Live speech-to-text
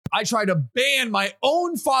I tried to ban my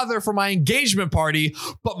own father from my engagement party,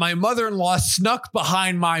 but my mother-in-law snuck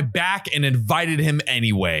behind my back and invited him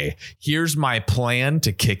anyway. Here's my plan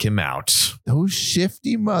to kick him out. Those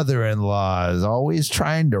shifty mother-in-laws always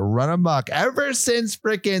trying to run amok ever since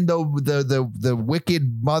frickin' the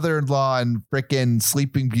wicked mother-in-law and frickin'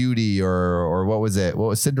 Sleeping Beauty or what was it? What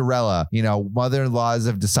was Cinderella? You know, mother-in-laws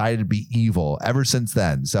have decided to be evil ever since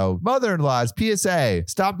then. So mother-in-laws, PSA,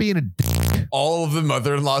 stop being a dick. All of the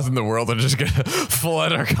mother-in-laws in the world are just gonna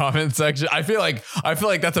flood our comment section. I feel like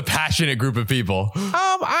that's a passionate group of people. I'm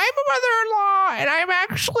a mother-in-law and I'm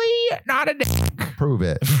actually not a dick. Prove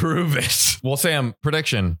it. Prove it. Well, Sam,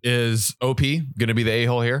 prediction, is OP gonna be the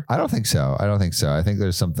a-hole here? I don't think so. I think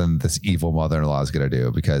there's something this evil mother-in-law is gonna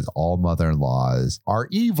do, because all mother-in-laws are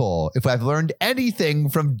evil. If I've learned anything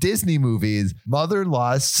from Disney movies,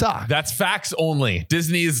 mother-in-laws suck. That's facts only.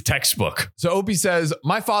 Disney's textbook. So OP says,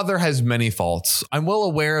 my father has many faults. I'm well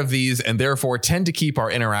aware of these and therefore tend to keep our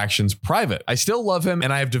interactions private. I still love him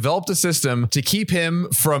and I have developed a system to keep him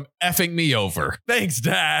from effing me over. Thanks,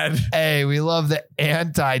 Dad. Hey, we love the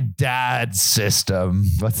anti-dad system.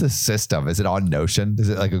 What's the system? Is it on Notion? Is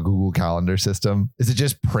it like a Google Calendar system? Is it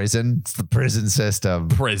just prison? It's the prison system.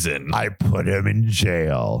 Prison. I put him in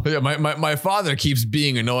jail. Yeah, my father keeps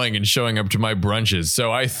being annoying and showing up to my brunches,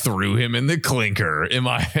 so I threw him in the clinker. In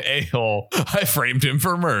my a-hole, I framed him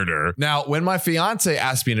for murder. Now, when my fiance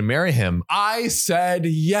asked me to marry him, I said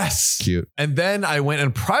yes. Cute. And then I went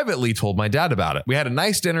and privately told my dad about it. We had a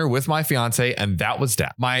nice dinner with my fiance, and that was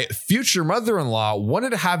that. My future mother-in-law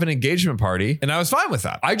wanted to have an engagement party, and I was fine with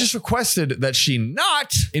that. I just requested that she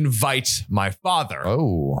not invite my father.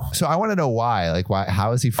 Oh, so I want to know why. Like, why?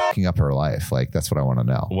 How is he fucking up her life? Like, that's what I want to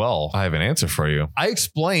know. Well, I have an answer for you. I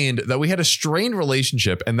explained that we had a strained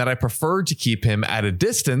relationship and that I preferred to keep him at a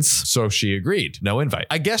distance, so she agreed. No invite.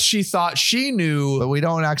 I guess she thought she knew. But we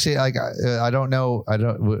don't actually, like, I don't know.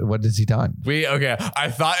 What has he done? Okay. I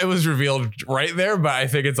thought it was revealed right there, but I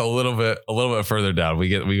think it's a little bit further down. We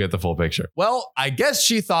get the full picture. Well, I guess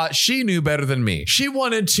she thought she knew better than me. She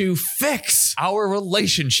wanted to fix our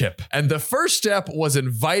relationship. And the first step was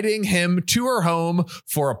inviting him to her home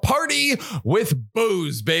for a party with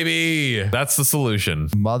booze, baby. That's the solution.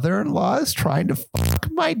 Mother-in-law is trying to fuck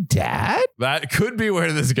my dad? That could be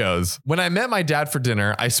where this goes. When I met my dad for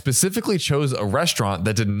dinner, I specifically chose a restaurant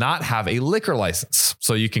that did not have a liquor license.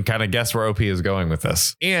 So you can kind of guess where OP is going with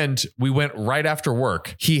this. And we went right after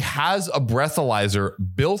work. He has a breathalyzer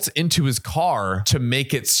built into his car to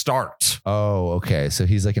make it start. Oh, okay. So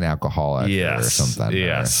he's like an alcoholic or something.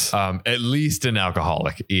 Yes. At least an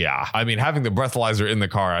alcoholic. Yeah. I mean, having the breathalyzer in the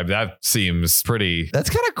car, that seems pretty. That's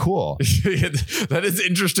kind of cool. That is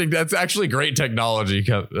interesting. That's actually great technology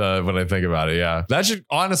when I think about it. Yeah. That should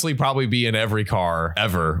honestly probably be in every car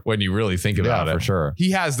ever when you really think about it. For sure.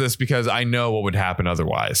 He has this because I know what would happen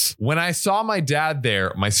otherwise. When I saw my dad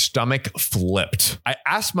there, my stomach flipped. I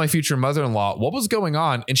asked my future mother-in-law what was going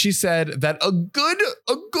on, and she said that a good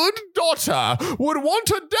daughter would want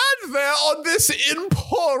a dad there on this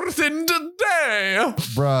important day.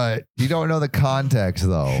 Bruh, you don't know the context,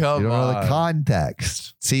 though. You don't know the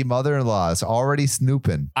context. See, mother-in-law is already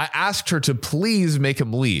snooping. I asked her to please make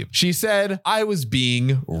him leave. She said I was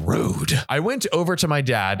being rude. I went over to my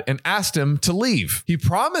dad and asked him to leave. He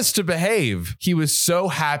promised to behave. He was so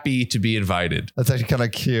happy to be invited. That's actually kind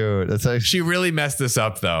of cute. She really messed this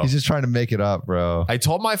up, though. He's just trying to make it up, bro. I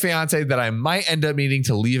told my fiance that I might end up needing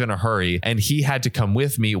to leave in a hurry, and he had to come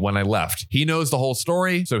with me when I left. He knows the whole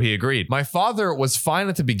story, so he agreed. My father was fine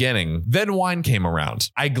at the beginning. Then wine came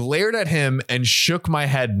around. I glared at him and shook my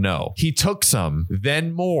head no. He took some,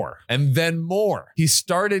 then more, and then more. He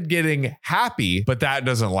started getting happy, but that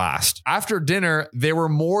doesn't last. After dinner, there were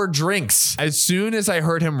more drinks. As soon as I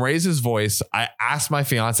heard him raise his voice, I asked my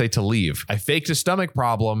fiance to leave. I faked a stomach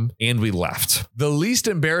problem and we left. The least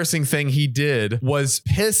embarrassing thing he did was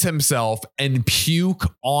piss himself and puke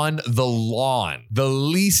on the lawn. The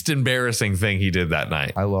least embarrassing thing he did that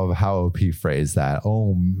night. I love how OP phrased that.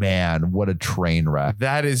 Oh man, what a train wreck.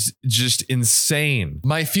 That is just insane.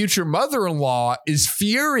 My future mother-in-law is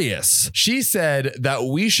furious. She said that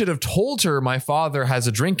we should have told her my father has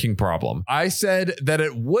a drinking problem. I said that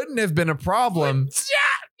it wouldn't have been a problem.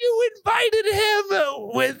 You invited him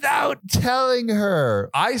without telling her.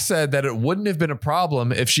 I said that it wouldn't have been a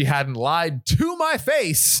problem if she hadn't lied to my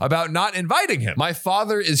face about not inviting him. My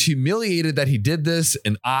father is humiliated that he did this,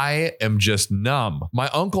 and I am just numb. My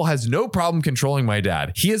uncle has no problem controlling my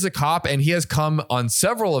dad. He is a cop, and he has come on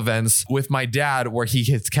several events with my dad where he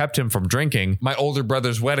has kept him from drinking. My older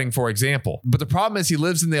brother's wedding, for example. But the problem is he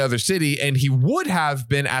lives in the other city, and he would have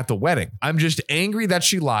been at the wedding. I'm just angry that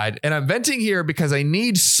she lied, and I'm venting here because I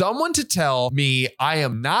need someone to tell me I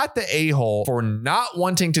am not the a-hole for not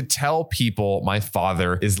wanting to tell people my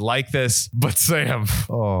father is like this. But Sam,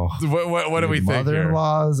 what do we think here?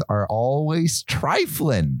 Mother-in-laws are always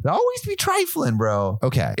trifling. They always be trifling, bro.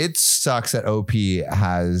 Okay. It sucks that OP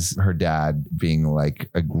has her dad being like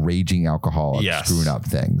a raging alcoholic, screwing up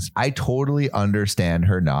things. I totally understand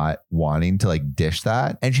her not wanting to like dish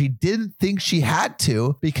that. And she didn't think she had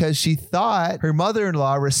to because she thought her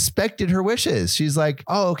mother-in-law respected her wishes. She's like,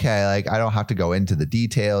 oh, okay. Like I don't have to go into the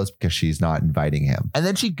details because she's not inviting him. And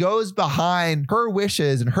then she goes behind her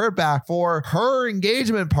wishes and her back for her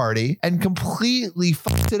engagement party and completely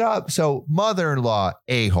fucked it up. So mother-in-law,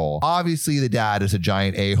 a-hole. Obviously the dad is a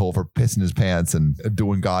giant a-hole for pissing his pants and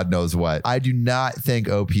doing God knows what. I do not think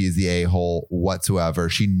OP is the a-hole whatsoever.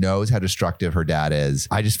 She knows how destructive her dad is.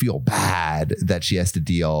 I just feel bad that she has to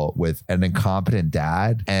deal with an incompetent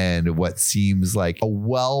dad and what seems like a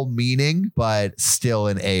well-meaning, but still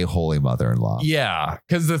an a-holy mother-in-law. Yeah.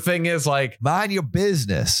 Because the thing is like, mind your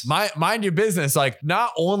business. Mind your business. Like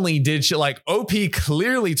not only did she like OP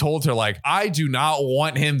clearly told her like, I do not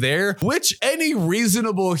want him there, which any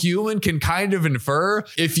reasonable human can kind of infer.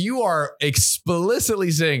 If you are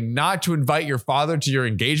explicitly saying not to invite your father to your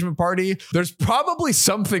engagement party, there's probably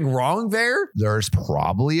something wrong there. There's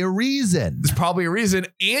probably a reason.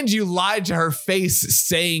 And you lied to her face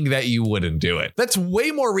saying that you wouldn't do it. That's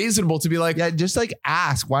way more reasonable to be like, yeah, just like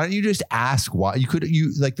ask. Why don't you just ask why?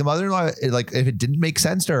 You like the mother-in-law, like if it didn't make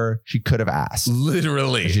sense to her, she could have asked.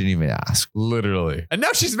 Literally. She didn't even ask. Literally. And now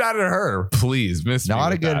she's mad at her. Please, miss me.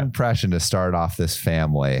 Not a good impression to start off this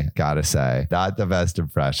family, gotta say. Not the best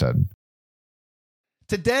impression.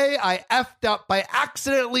 Today, I effed up by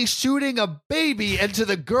accidentally shooting a baby into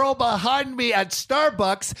the girl behind me at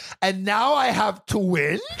Starbucks, and now I have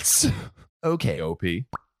twins? Okay, OP.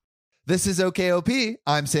 This is OKOP.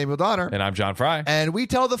 I'm Samuel Donner. And I'm John Fry. And we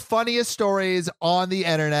tell the funniest stories on the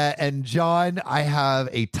internet. And John, I have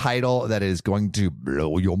a title that is going to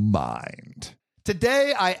blow your mind.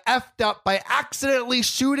 Today, I effed up by accidentally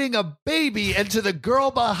shooting a baby into the girl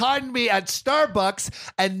behind me at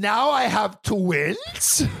Starbucks, and now I have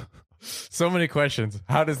twins? So many questions.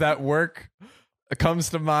 How does that work? It comes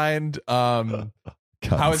to mind. How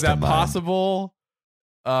is that possible?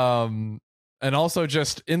 And also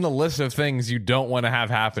just in the list of things you don't want to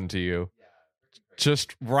have happen to you.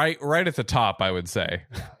 Just right at the top, I would say.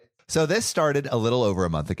 So this started a little over a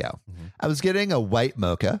month ago. Mm-hmm. I was getting a white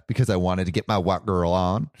mocha because I wanted to get my white girl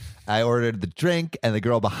on. I ordered the drink and the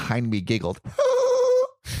girl behind me giggled.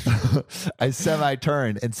 I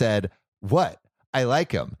semi-turned and said, what? I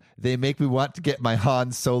like them. They make me want to get my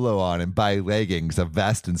Han Solo on and buy leggings, a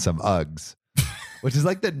vest, and some Uggs. Which is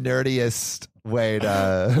like the nerdiest way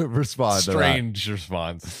to respond. Strange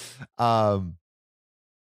response. I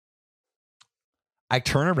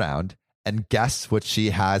turn around and guess what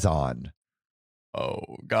she has on?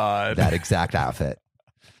 Oh, God. That exact outfit.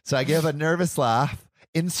 So I give a nervous laugh,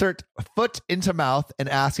 insert foot into mouth, and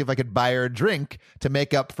ask if I could buy her a drink to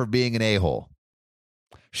make up for being an a-hole.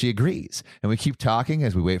 She agrees, and we keep talking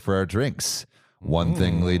as we wait for our drinks. One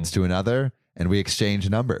thing leads to another, and we exchange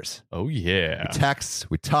numbers. Oh, yeah. We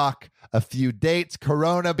text, we talk, a few dates,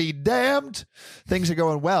 Corona be damned. Things are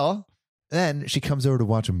going well. Then she comes over to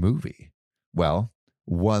watch a movie. Well,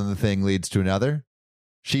 one thing leads to another.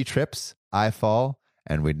 She trips, I fall,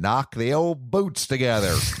 and we knock the old boots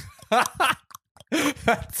together.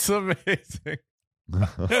 That's amazing.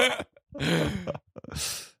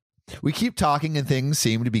 We keep talking and things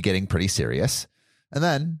seem to be getting pretty serious. And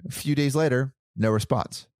then a few days later, no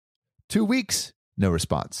response. 2 weeks, no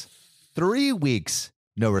response. 3 weeks,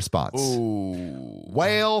 no response. Ooh.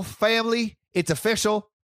 Well, family, it's official.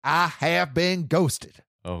 I have been ghosted.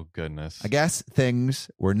 Oh, goodness. I guess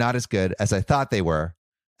things were not as good as I thought they were.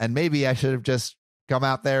 And maybe I should have just come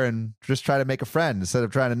out there and just try to make a friend instead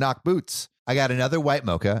of trying to knock boots. I got another white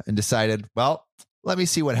mocha and decided, well, let me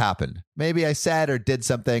see what happened. Maybe I said or did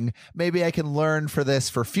something. Maybe I can learn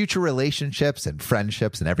for future relationships and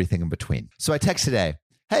friendships and everything in between. So I text today,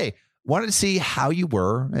 hey, wanted to see how you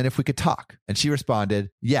were and if we could talk. And she responded,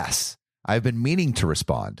 yes, I've been meaning to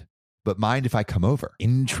respond, but mind if I come over?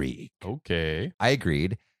 Intrigue. Okay. I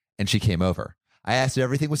agreed, and she came over. I asked if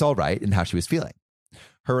everything was all right and how she was feeling.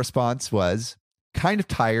 Her response was, kind of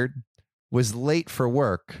tired, was late for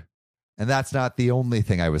work, and that's not the only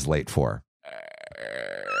thing I was late for.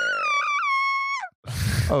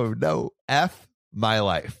 Oh no, F my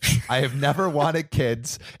life. I have never wanted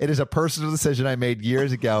kids. It is a personal decision I made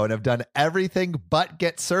years ago and have done everything but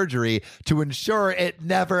get surgery to ensure it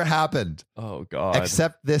never happened. Oh God.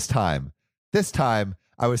 Except this time. This time,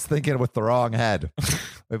 I was thinking with the wrong head.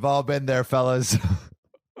 We've all been there, fellas.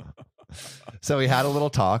 So we had a little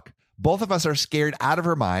talk. Both of us are scared out of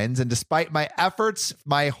our minds, and despite my efforts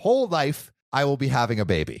my whole life, I will be having a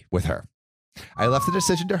baby with her. I left the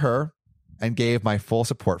decision to her and gave my full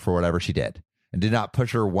support for whatever she did, and did not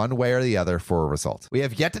push her one way or the other for a result. We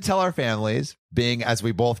have yet to tell our families, being as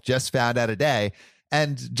we both just found out today,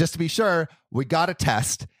 and just to be sure, we got a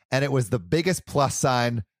test, and it was the biggest plus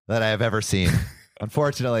sign that I have ever seen.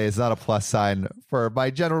 Unfortunately, it's not a plus sign for my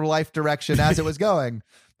general life direction as it was going,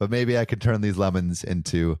 but maybe I could turn these lemons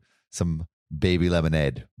into some baby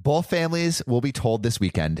lemonade. Both families will be told this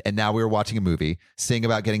weekend, and now we're watching a movie, seeing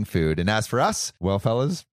about getting food. And as for us, well,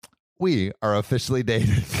 fellas, we are officially dated.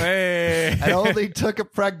 Hey. It only took a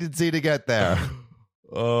pregnancy to get there.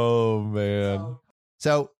 Oh, man.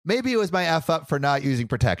 So maybe it was my F up for not using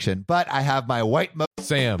protection, but I have my white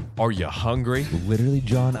Sam, are you hungry? Literally,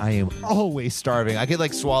 John, I am always starving. I could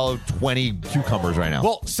like swallow 20 cucumbers right now.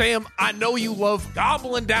 Well, Sam, I know you love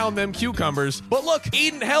gobbling down them cucumbers, but look,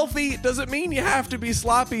 eating healthy doesn't mean you have to be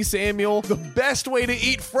sloppy, Samuel. The best way to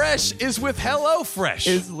eat fresh is with HelloFresh.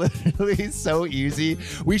 It's literally so easy.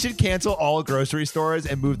 We should cancel all grocery stores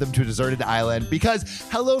and move them to a deserted island because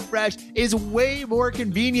HelloFresh is way more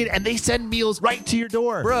convenient and they send meals right to your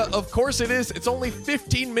door. Bruh, of course it is. It's only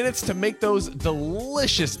 15 minutes to make those delicious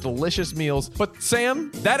meals. But Sam,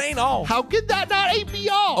 that ain't all. How could that not be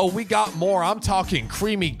all? Oh, we got more. I'm talking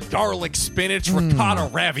creamy garlic spinach ricotta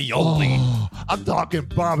ravioli. Oh, I'm talking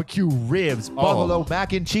barbecue ribs, buffalo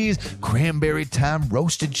mac and cheese, cranberry thyme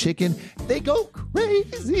roasted chicken. They go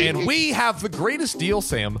crazy. And we have the greatest deal,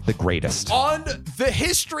 Sam. The greatest. On the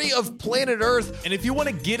history of planet Earth. And if you want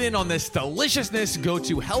to get in on this deliciousness, go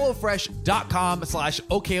to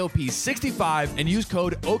HelloFresh.com/OKOP65 and use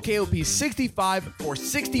code OKOP65 for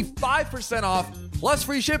 65% off plus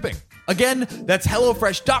free shipping. Again, that's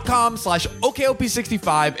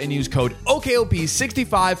HelloFresh.com/OKOP65 and use code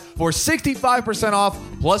OKOP65 for 65% off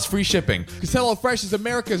plus free shipping. Because HelloFresh is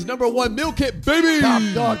America's #1 meal kit, baby. Top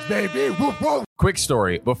dogs, baby. Woo, woo. Quick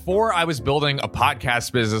story. Before I was building a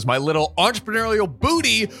podcast business, my little entrepreneurial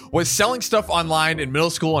booty was selling stuff online in middle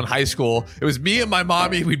school and high school. It was me and my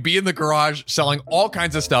mommy. We'd be in the garage selling all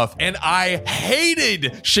kinds of stuff, and I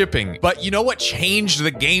hated shipping. But you know what changed the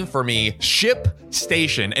game for me?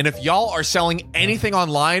 ShipStation. And if y'all are selling anything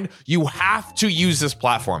online, you have to use this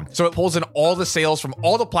platform. So it pulls in all the sales from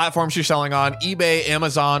all the platforms you're selling on, eBay,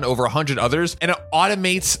 Amazon, over 100 others, and it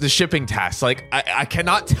automates the shipping tasks. Like, I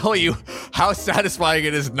cannot tell you how satisfying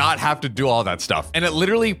it is not have to do all that stuff. And it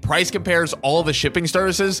literally price compares all the shipping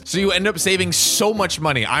services, so you end up saving so much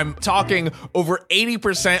money. I'm talking over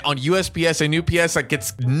 80% on USPS and UPS. That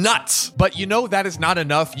gets nuts. But you know that is not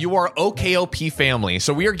enough. You are OKOP family.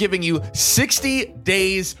 So we are giving you 60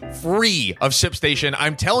 days free of ShipStation.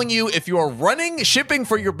 I'm telling you, if you are running shipping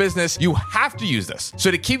for your business, you have to use this. So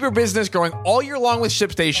to keep your business growing all year long with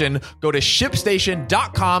ShipStation, go to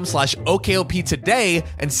ShipStation.com/OKOP today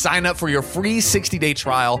and sign up for your free 60-day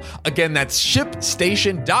trial. Again, that's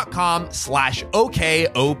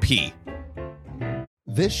ShipStation.com/OKOP.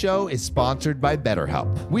 This show is sponsored by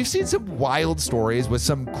BetterHelp. We've seen some wild stories with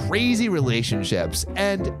some crazy relationships,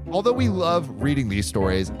 and although we love reading these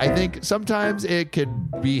stories, I think sometimes it could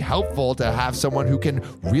be helpful to have someone who can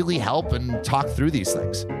really help and talk through these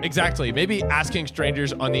things. Exactly. Maybe asking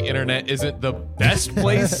strangers on the internet isn't the best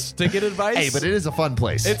place to get advice. Hey, but it is a fun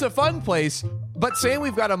place. It's a fun place, but saying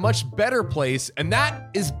we've got a much better place, and that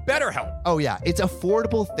is BetterHelp. Oh yeah, it's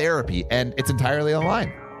affordable therapy, and it's entirely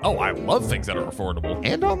online. Oh, I love things that are affordable.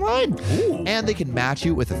 And online. Ooh. And they can match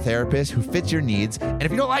you with a therapist who fits your needs. And if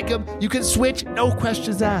you don't like them, you can switch, no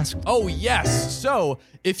questions asked. Oh, yes. So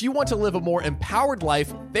if you want to live a more empowered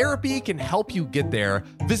life, therapy can help you get there.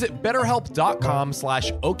 Visit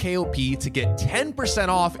BetterHelp.com/OKOP to get 10%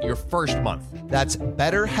 off your first month. That's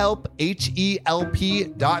BetterHelp,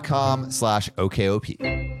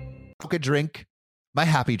 HELP.com/OKOP. Took a drink, my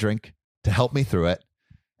happy drink, to help me through it.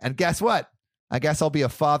 And guess what? I guess I'll be a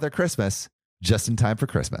father Christmas just in time for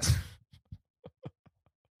Christmas.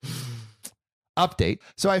 Update.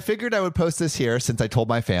 So I figured I would post this here since I told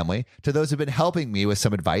my family. To those who've been helping me with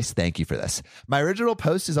some advice, thank you for this. My original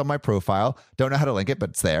post is on my profile. Don't know how to link it, but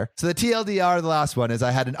it's there. So the TLDR, the last one, is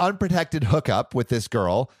I had an unprotected hookup with this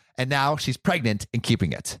girl, and now she's pregnant and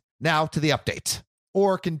keeping it. Now to the update,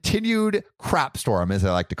 or continued crap storm, as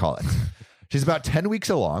I like to call it. She's about 10 weeks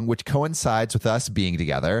along, which coincides with us being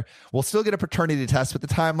together. We'll still get a paternity test, but the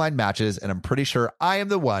timeline matches, and I'm pretty sure I am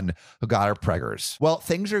the one who got her preggers. Well,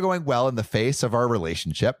 things are going well in the face of our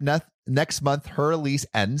relationship. Next month, her lease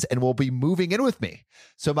ends, and will be moving in with me.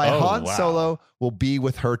 So my Han Solo will be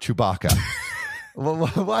with her Chewbacca.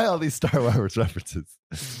 Why all these Star Wars references?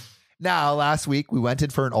 Now, last week, we went in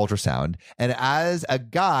for an ultrasound, and as a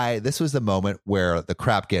guy, this was the moment where the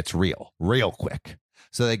crap gets real quick.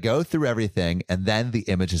 So they go through everything, and then the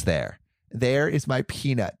image is there. There is my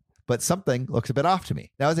peanut, but something looks a bit off to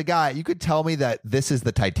me. Now, as a guy, you could tell me that this is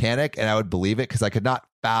the Titanic, and I would believe it because I could not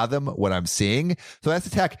fathom what I'm seeing. So I asked the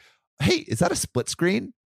tech, hey, is that a split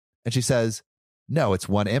screen? And she says, no, it's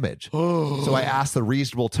one image. So I asked the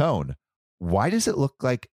reasonable tone, why does it look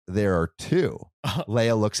like there are two?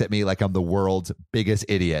 Leia looks at me like I'm the world's biggest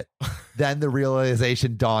idiot. Then the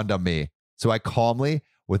realization dawned on me. So I calmly,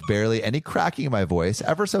 with barely any cracking in my voice,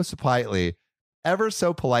 ever so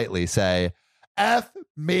politely say, F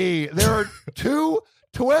me. There are two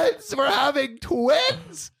twins. We're having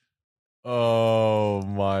twins. Oh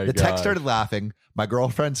my God. The tech started laughing. My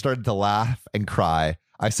girlfriend started to laugh and cry.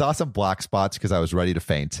 I saw some black spots because I was ready to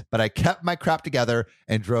faint, but I kept my crap together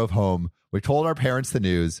and drove home. We told our parents the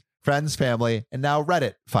news, friends, family, and now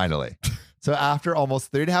Reddit, finally. So after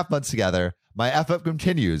almost 3.5 months together, my F-up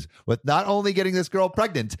continues with not only getting this girl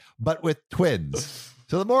pregnant, but with twins.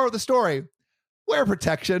 So the moral of the story, wear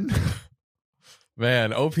protection.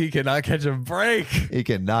 Man, OP cannot catch a break. He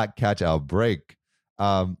cannot catch a break.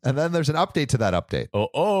 And then there's an update to that update.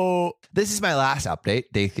 This is my last update.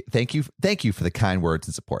 Thank you for the kind words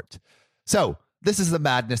and support. So this is the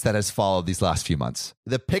madness that has followed these last few months.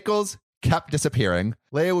 The pickles kept disappearing.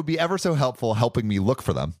 Leia would be ever so helpful helping me look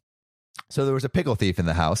for them. So there was a pickle thief in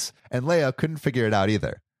the house, and Leia couldn't figure it out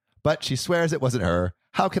either. But she swears it wasn't her.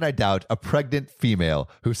 How can I doubt a pregnant female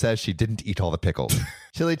who says she didn't eat all the pickles?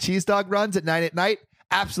 Chili cheese dog runs at 9 at night?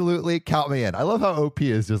 Absolutely, count me in. I love how OP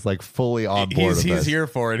is just like fully on board with this. He's here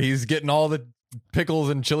for it. He's getting all the pickles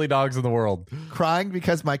and chili dogs in the world. Crying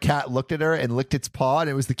because my cat looked at her and licked its paw, and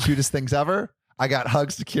it was the cutest things ever. I got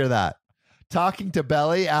hugs to cure that. Talking to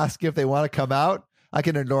Belly, asking if they want to come out. I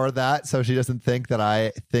can ignore that so she doesn't think that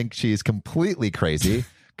I think she's completely crazy.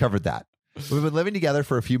 Covered that. We've been living together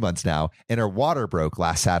for a few months now, and her water broke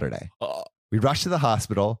last Saturday. We rushed to the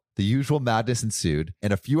hospital. The usual madness ensued,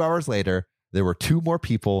 and a few hours later, there were 2 more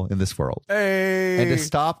people in this world. Hey. And to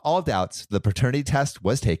stop all doubts, the paternity test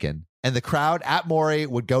was taken, and the crowd at Maury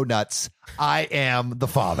would go nuts. I am the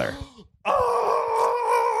father.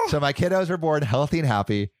 So my kiddos were born healthy and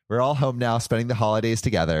happy. We're all home now, spending the holidays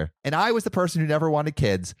together. And I was the person who never wanted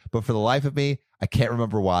kids, but for the life of me, I can't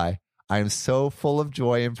remember why. I am so full of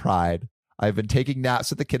joy and pride. I've been taking naps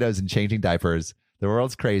with the kiddos and changing diapers. The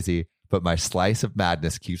world's crazy, but my slice of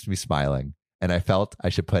madness keeps me smiling. And I felt I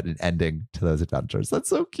should put an ending to those adventures. That's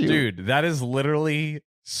so cute. Dude, that is literally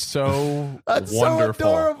so That's wonderful. So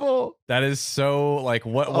adorable. That is so like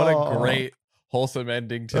what a great wholesome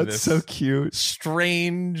ending to That's this. So cute.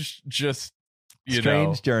 Strange, just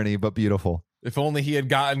strange journey, but beautiful. If only he had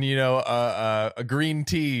gotten, a green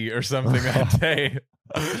tea or something that day.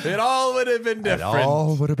 It all would have been different. It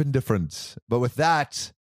all would have been different. But with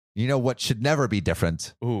that, you know what should never be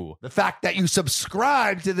different? Ooh. The fact that you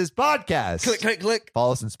subscribe to this podcast. Click, click, click.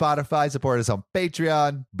 Follow us on Spotify, support us on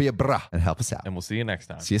Patreon, be a brah, and help us out. And we'll see you next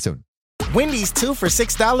time. See you soon. Wendy's 2 for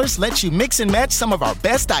 $6 lets you mix and match some of our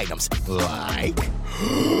best items, like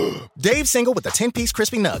Dave Single with a 10-piece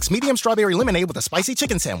crispy nugs, medium strawberry lemonade with a spicy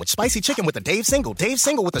chicken sandwich, spicy chicken with a Dave Single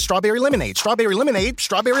with a strawberry lemonade, strawberry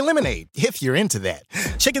lemonade, if you're into that.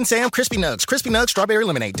 Chicken Sam, crispy nugs, strawberry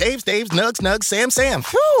lemonade, Dave's, nugs, Sam.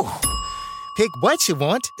 Whew. Pick what you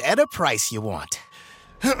want at a price you want.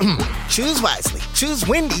 Choose wisely. Choose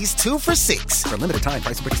Wendy's 2 for $6. For a limited time,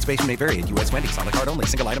 price and participation may vary at U.S. Wendy's. On the card only.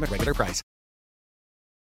 Single item at regular price.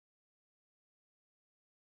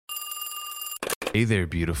 Hey there,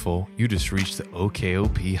 beautiful. You just reached the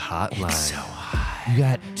OKOP hotline. It's so hot. You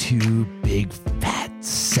got 2 big, fat,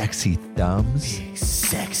 sexy thumbs. Big,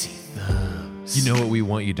 sexy thumbs. You know what we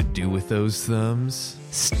want you to do with those thumbs?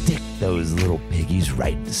 Stick those little piggies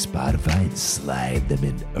right into Spotify and slide them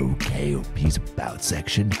in OKOP's About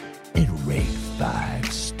section and rate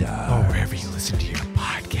 5 stars. Or wherever you listen to your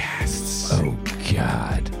podcasts. Oh,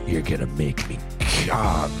 God. You're going to make me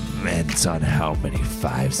come. immense on how many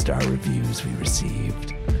 5-star reviews we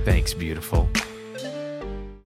received. Thanks, beautiful.